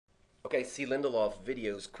Okay, see Lindelof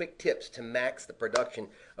videos, quick tips to max the production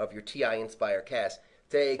of your ti-nspire CAS.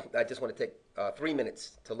 Today, I just want to take 3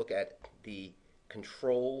 minutes to look at the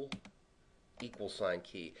control equal sign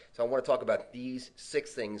key. So I want to talk about these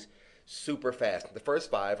 6 things super fast. The first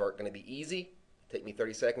 5 are going to be easy, take me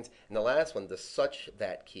 30 seconds, and the last one, the such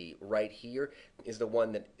that key right here, is the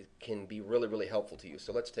one that can be really, really helpful to you.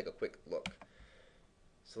 So let's take a quick look.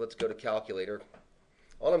 So let's go to calculator.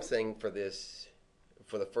 All I'm saying for this,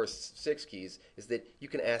 for the first 6 keys, is that you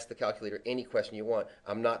can ask the calculator any question you want.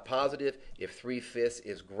 I'm not positive if 3/5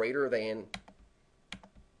 is greater than,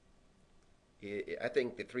 I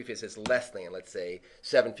think that 3/5 is less than, let's say,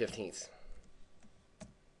 7/15.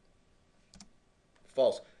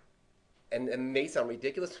 False. And it may sound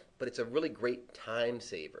ridiculous, but it's a really great time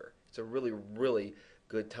saver. It's a really, really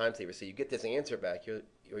good time saver. So you get this answer back, or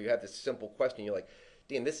you have this simple question, you're like,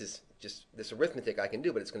 damn, this is just this arithmetic I can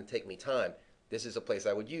do, but it's going to take me time. This is a place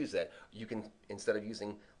I would use that. You can, instead of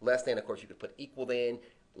using less than, of course, you could put equal than,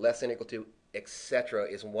 less than, equal to, etc.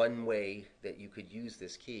 is one way that you could use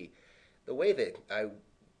this key. The way that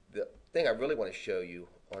the thing I really want to show you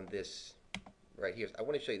on this right here is I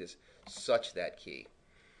want to show you this such that key.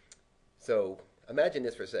 So imagine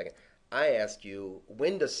this for a second. I ask you,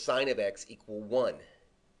 when does sine of x equal 1?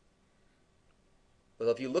 Well,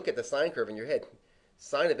 if you look at the sine curve in your head,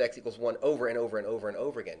 sine of x equals 1 over and over and over and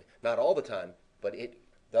over again. Not all the time, but it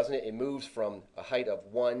doesn't it? It moves from a height of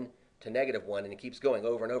 1 to -1, and it keeps going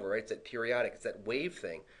over and over, right? It's that periodic, it's that wave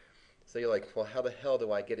thing. So you're like, well, how the hell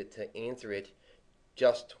do I get it to answer it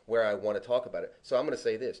just where I want to talk about it? So I'm going to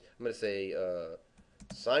say this. I'm going to say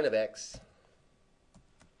sine of x,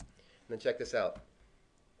 and then check this out.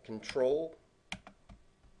 Control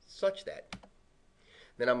such that.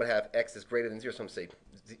 Then I'm going to have x is greater than 0, so I'm going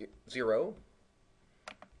to say 0.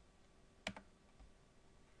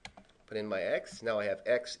 Put in my x. Now I have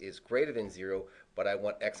x is greater than 0, but I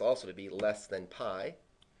want x also to be less than pi.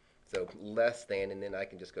 So less than, and then I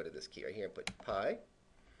can just go to this key right here and put pi.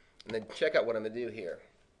 And then check out what I'm going to do here.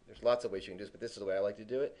 There's lots of ways you can do this, but this is the way I like to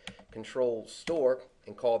do it. Control store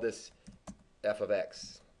and call this f of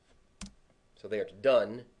x. So there, it's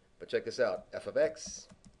done. But check this out. F of x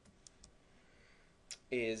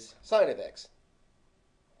is sine of x.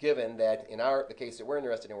 Given that in the case that we're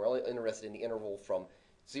interested in, we're only interested in the interval from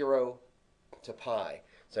 0 to pi.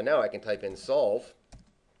 So now I can type in solve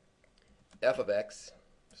f of x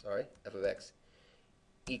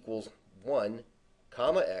equals 1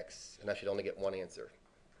 comma x, and I should only get one answer,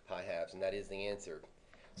 pi halves, and that is the answer.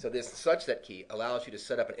 So this such that key allows you to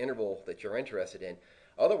set up an interval that you're interested in.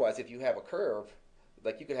 Otherwise, if you have a curve,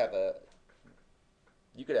 like you could have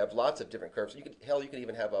lots of different curves. You could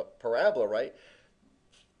even have a parabola, right?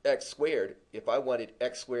 X squared. If I wanted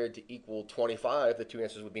x squared to equal 25, the two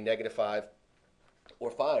answers would be -5 or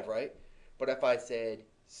 5, right? But if I said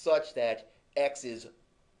such that x is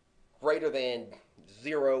greater than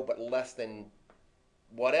 0 but less than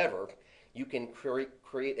whatever, you can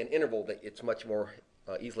create an interval that it's much more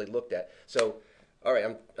easily looked at. So, all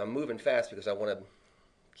right, I'm moving fast because I want to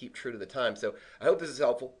keep true to the time. So I hope this is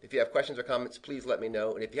helpful. If you have questions or comments, please let me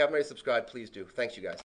know. And if you haven't already subscribed, please do. Thanks, you guys.